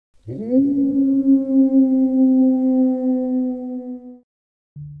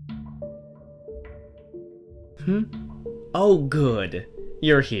Oh, good.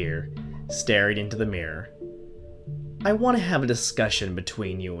 You're here, staring into the mirror. I want to have a discussion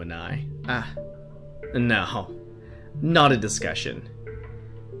between you and I. No. Not a discussion.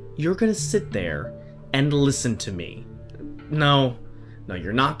 You're gonna sit there and listen to me. No,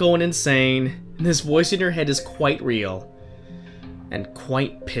 you're not going insane. This voice in your head is quite real. And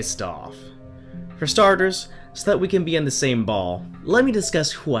quite pissed off. For starters, so that we can be on the same ball, let me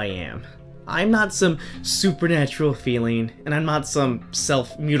discuss who I am. I'm not some supernatural feeling, and I'm not some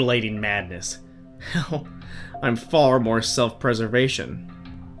self-mutilating madness. Hell, I'm far more self-preservation.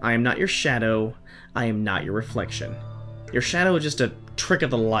 I am not your shadow, I am not your reflection. Your shadow is just a trick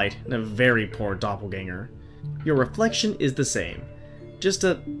of the light and a very poor doppelganger. Your reflection is the same, just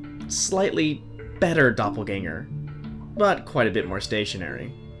a slightly better doppelganger, but quite a bit more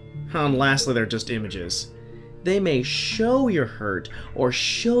stationary. And lastly, they're just images. They may show your hurt or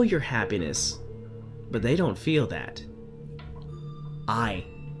show your happiness, but they don't feel that. I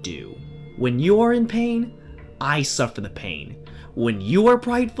do. When you are in pain, I suffer the pain. When you are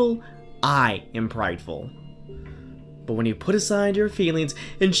prideful, I am prideful. But when you put aside your feelings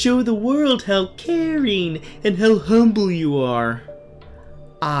and show the world how caring and how humble you are,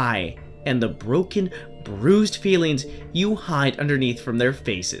 I am the broken, bruised feelings you hide underneath from their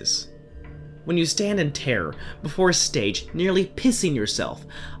faces. When you stand in terror before a stage, nearly pissing yourself,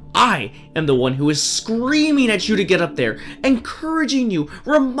 I am the one who is screaming at you to get up there, encouraging you,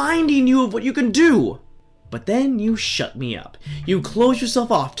 reminding you of what you can do. But then you shut me up. You close yourself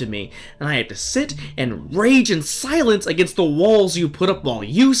off to me, and I have to sit and rage in silence against the walls you put up while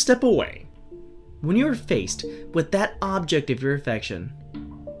you step away. When you are faced with that object of your affection,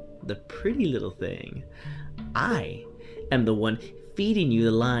 the pretty little thing, I am the one feeding you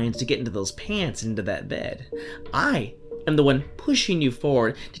the lines to get into those pants and into that bed. I am the one pushing you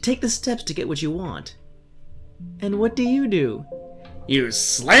forward to take the steps to get what you want. And what do? You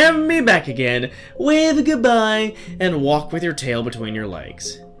slam me back again, wave goodbye, and walk with your tail between your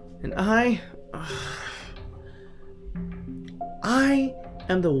legs. And I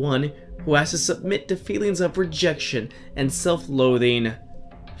am the one who has to submit to feelings of rejection and self-loathing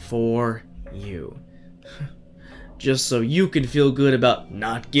for you. Just so you can feel good about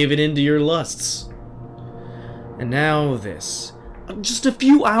not giving in to your lusts. And now this. Just a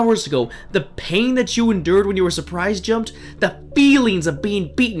few hours ago, the pain that you endured when you were surprise jumped, the feelings of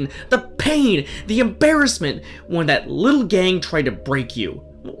being beaten, the pain, the embarrassment when that little gang tried to break you.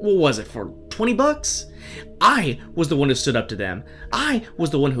 What was it, for 20 bucks? I was the one who stood up to them. I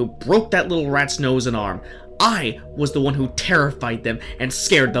was the one who broke that little rat's nose and arm. I was the one who terrified them and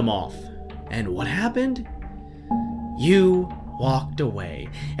scared them off. And what happened? You walked away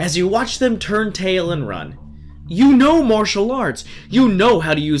as you watched them turn tail and run. You know martial arts. You know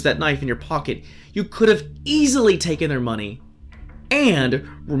how to use that knife in your pocket. You could have easily taken their money and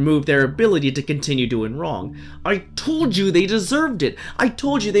removed their ability to continue doing wrong. I told you they deserved it. I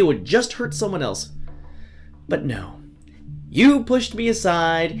told you they would just hurt someone else. But no. You pushed me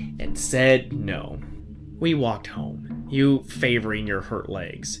aside and said no. We walked home, you favoring your hurt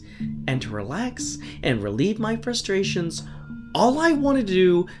legs. And to relax and relieve my frustrations, all I wanted to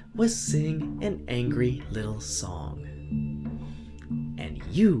do was sing an angry little song. And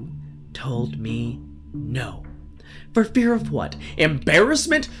you told me no. For fear of what?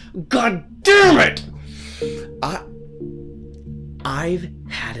 Embarrassment? God damn it! I've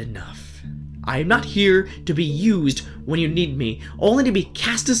had enough. I'm not here to be used when you need me, only to be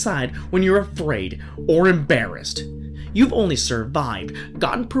cast aside when you're afraid or embarrassed. You've only survived,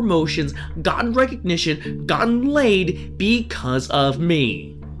 gotten promotions, gotten recognition, gotten laid because of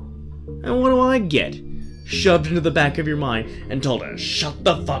me. And what do I get? Shoved into the back of your mind and told to shut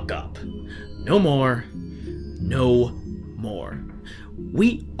the fuck up. No more. No more.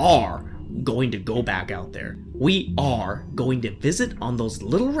 We are going to go back out there. We are going to visit on those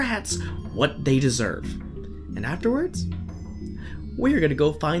little rats what they deserve. And afterwards, we're going to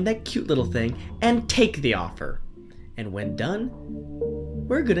go find that cute little thing and take the offer. And when done,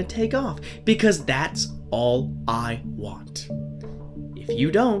 we're going to take off because that's all I want. If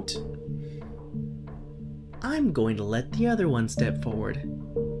you don't, I'm going to let the other one step forward.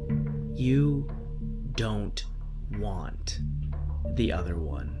 You don't want the other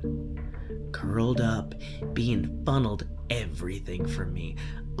one. Curled up, being funneled everything from me.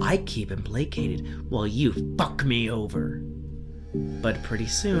 I keep him placated while you fuck me over. But pretty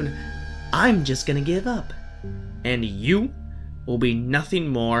soon, I'm just gonna give up. And you will be nothing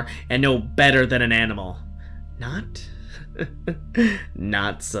more and no better than an animal. Not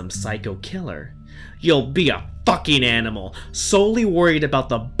Not some psycho killer. You'll be a fucking animal, solely worried about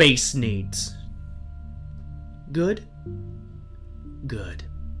the base needs. Good? Good.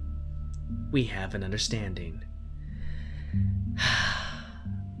 We have an understanding.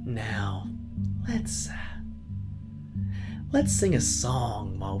 Now, let's sing a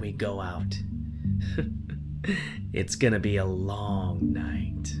song while we go out. It's gonna be a long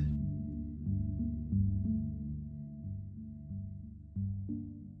night.